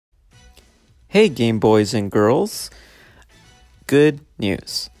Hey, Game Boys and Girls. Good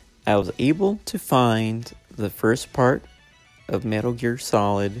news. I was able to find the first part of Metal Gear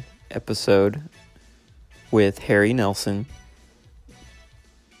Solid episode with Harry Nelson.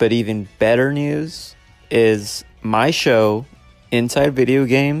 But even better news is my show, Inside Video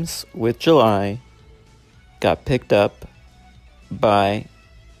Games with July, got picked up by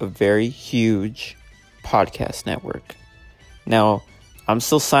a very huge podcast network. Now, I'm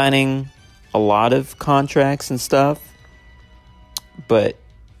still signing a lot of contracts and stuff, but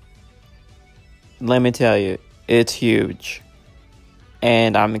let me tell you, it's huge.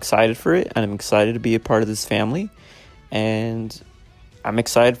 And I'm excited for it, and I'm excited to be a part of this family, and I'm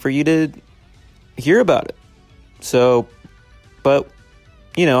excited for you to hear about it. So, but,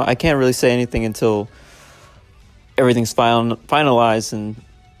 you know, I can't really say anything until everything's finalized and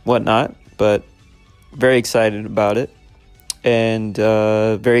whatnot, but very excited about it. And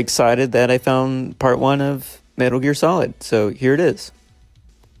very excited that I found part 1 of Metal Gear Solid. So here it is.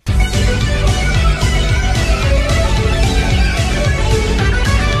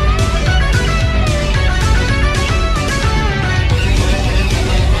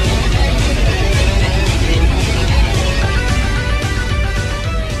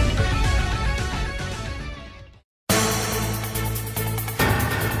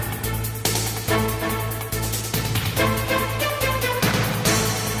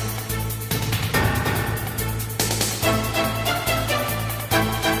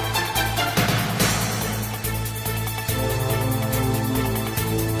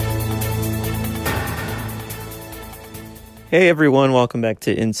 Hey everyone, welcome back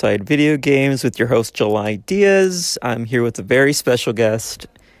to Inside Video Games with your host July Diaz. I'm here with a very special guest,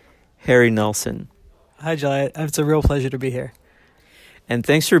 Harry Nelson. Hi July, it's a real pleasure to be here. And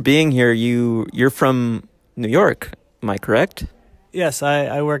thanks for being here. You're from New York, am I correct? Yes,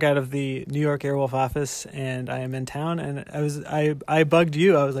 I work out of the New York Airwolf office, and I am in town. And I bugged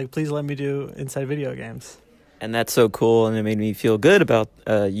you. I was like, please let me do Inside Video Games. And that's so cool, and it made me feel good about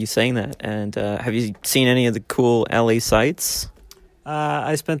you saying that. And have you seen any of the cool LA sights?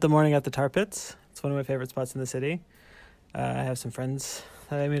 I spent the morning at the Tar Pits. It's one of my favorite spots in the city. I have some friends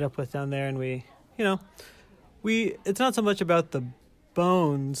that I meet up with down there, and it's not so much about the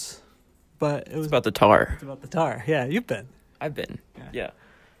bones, but It's about the tar. It's about the tar. Yeah, you've been. I've been. Yeah.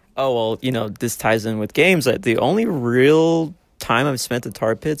 Oh, well, this ties in with games. The only real time I've spent at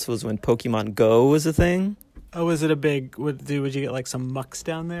Tar Pits was when Pokemon Go was a thing. Oh, was it a big? Would you get like some mucks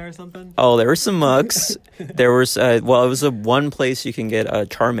down there or something? Oh, there were some mucks. There was it was one place you can get a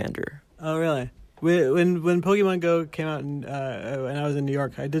Charmander. Oh, really? When Pokemon Go came out and I was in New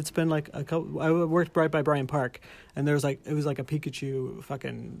York, I did spend like a couple. I worked right by Bryant Park, and it was like a Pikachu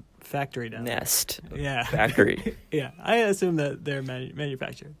fucking factory down there. Nest. Yeah. Factory. Yeah, I assume that they're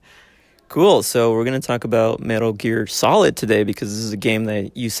manufactured. Cool. So we're gonna talk about Metal Gear Solid today because this is a game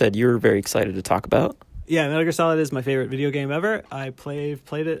that you said you're very excited to talk about. Yeah, Metal Gear Solid is my favorite video game ever. I played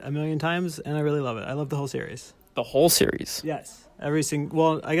it a million times, and I really love it. I love the whole series. The whole series? Yes.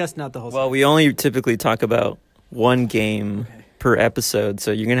 Well, I guess not the whole series. Well, we only typically talk about one game per episode,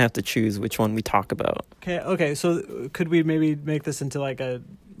 so you're going to have to choose which one we talk about. Okay. So could we maybe make this into like a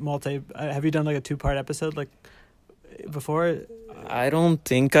have you done like a 2-part episode like before? I don't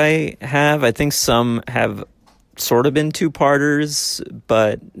think I have. I think some have sort of been 2-parters,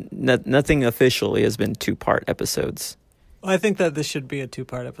 but nothing officially has been 2-part episodes. Well, I think that this should be a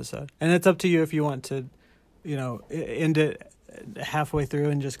 2-part episode, and it's up to you if you want to, end it halfway through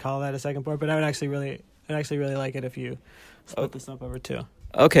and just call that a second part. But I'd actually really like it if you split this up over 2.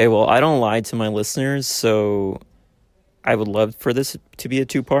 Okay, well, I don't lie to my listeners, so I would love for this to be a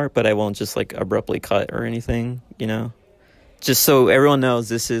 2-part, but I won't just like abruptly cut or anything, Just so everyone knows,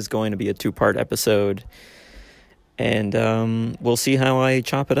 this is going to be a 2-part episode. And we'll see how I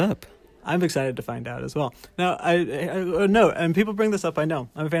chop it up. I'm excited to find out as well. Now, I know, and people bring this up. I know.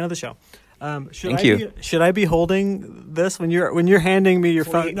 I'm a fan of the show. Thank you. Should I be holding this when you're handing me your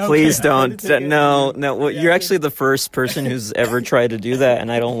phone? No, please don't. No. Well, you're actually the first person who's ever tried to do that,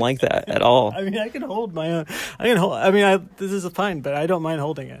 and I don't like that at all. I mean, I can hold my own. This is fine, but I don't mind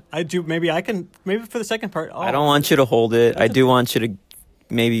holding it. I do. Maybe for the second part. I don't want you to hold it. I do want you to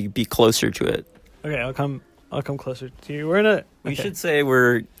maybe be closer to it. Okay, I'll come closer to you. We should say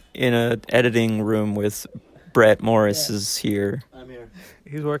we're in a editing room with Brett Morris is here. I'm here.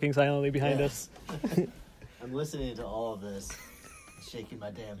 He's working silently behind us. I'm listening to all of this, shaking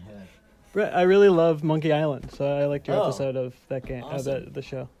my damn head. Brett, I really love Monkey Island, so I liked your episode of that game, awesome. The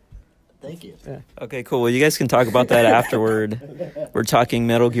show. Thank you. Yeah. Okay, cool. Well, you guys can talk about that afterward. We're talking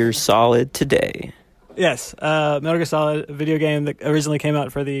Metal Gear Solid today. Yes, Metal Gear Solid, a video game that originally came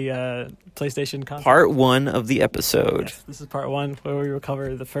out for the PlayStation console. Part 1 of the episode. Yes, this is part 1 where we will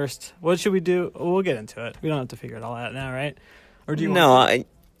cover the first. What should we do? We'll get into it. We don't have to figure it all out now, right? Or do you?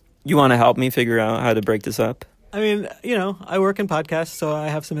 You want to help me figure out how to break this up? I mean, I work in podcasts, so I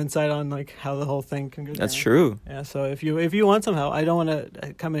have some insight on like how the whole thing can go. That's true. Yeah. So if you want some help, I don't want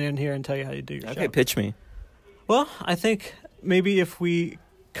to come in here and tell you how you do your show. Okay, pitch me. Well, I think maybe if we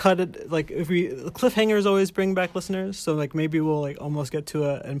cut it, like if we cliffhangers always bring back listeners, so like maybe we'll like almost get to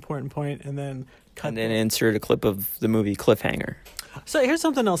an important point and then cut. And then insert a clip of the movie Cliffhanger. So here's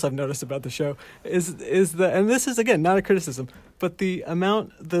something else I've noticed about the show is and this is again not a criticism, but the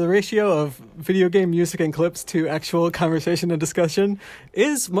ratio of video game music and clips to actual conversation and discussion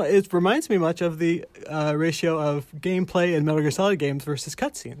it reminds me much of the ratio of gameplay in Metal Gear Solid games versus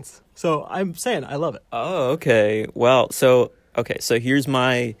cutscenes. So I'm saying I love it. Oh, okay. Well, so here's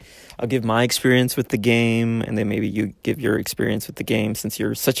I'll give my experience with the game, and then maybe you give your experience with the game since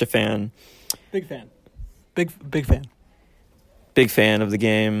you're such a fan. Big fan. Big fan. Big fan of the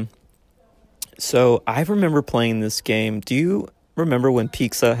game. So I remember playing this game. Do you remember when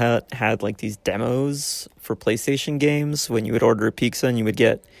Pizza had like these demos for PlayStation games? When you would order a pizza and you would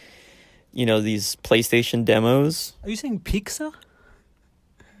get, these PlayStation demos? Are you saying pizza?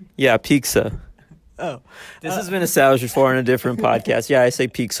 Yeah, pizza. Oh. This has been established before on a different podcast. Yeah, I say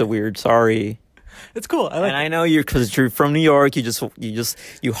pizza weird. Sorry. It's cool. I know because you're from New York.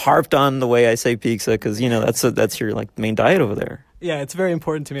 You harped on the way I say pizza because that's your like main diet over there. Yeah, it's very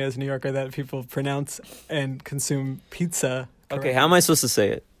important to me as a New Yorker that people pronounce and consume pizza correctly. Okay, how am I supposed to say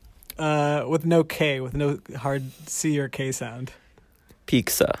it? With no K, with no hard C or K sound.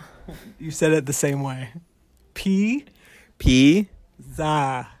 Pizza. You said it the same way. P.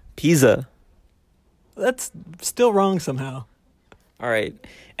 Za. Pizza. That's still wrong somehow. All right.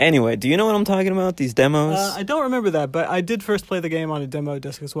 Anyway, do you know what I'm talking about? These demos? I don't remember that, but I did first play the game on a demo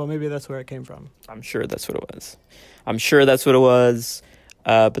disc as well. Maybe that's where it came from. I'm sure that's what it was.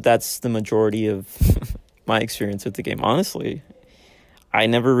 But that's the majority of my experience with the game. Honestly, I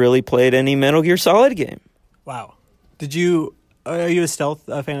never really played any Metal Gear Solid game. Wow. Are you a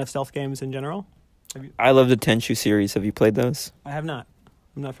fan of stealth games in general? I love the Tenchu series. Have you played those? I have not.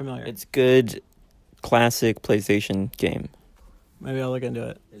 I'm not familiar. It's good, classic PlayStation game. Maybe I'll look into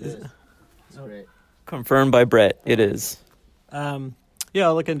it. It is. It's great. Confirmed by Brett. It is. Yeah,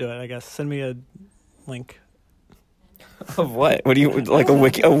 I'll look into it, I guess. Send me a link. Of what? What do you like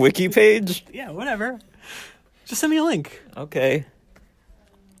a wiki page? Yeah, whatever. Just send me a link. Okay.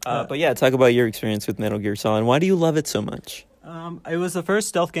 But yeah, talk about your experience with Metal Gear Solid. Why do you love it so much? It was the first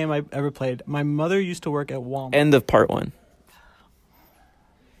stealth game I ever played. My mother used to work at Walmart. End of part 1.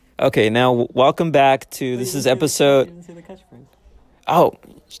 Okay, now welcome back to this is episode. You didn't see the catchphrase. Oh,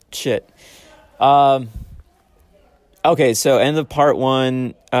 shit. Okay, so end of part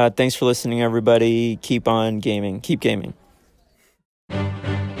 1. Thanks for listening, everybody. Keep on gaming. Keep gaming.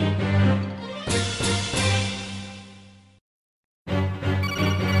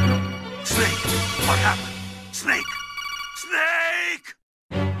 Snake! What happened? Snake! Snake!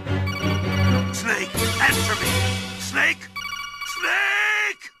 Snake, answer me! Snake!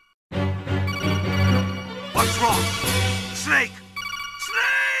 Snake! What's wrong? Snake!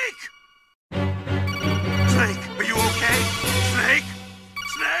 Snake! Snake, are you okay? Snake!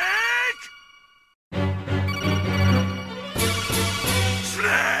 Snake!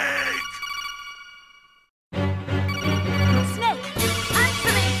 Snake! Snake!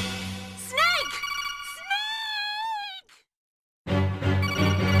 Answer me! Snake! Snake!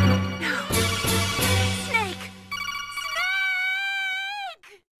 No! Snake!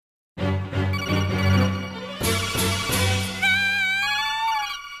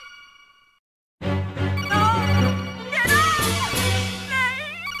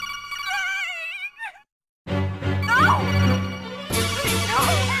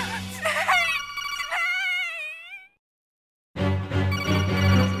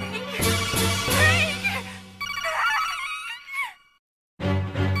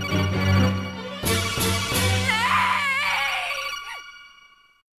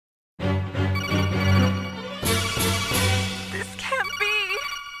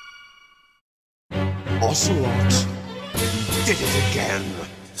 Ocelot, you did it again.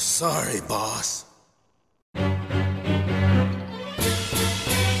 Sorry, boss.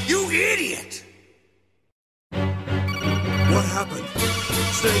 You idiot! What happened?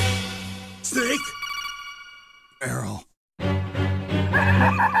 Snake? Snake? Errol.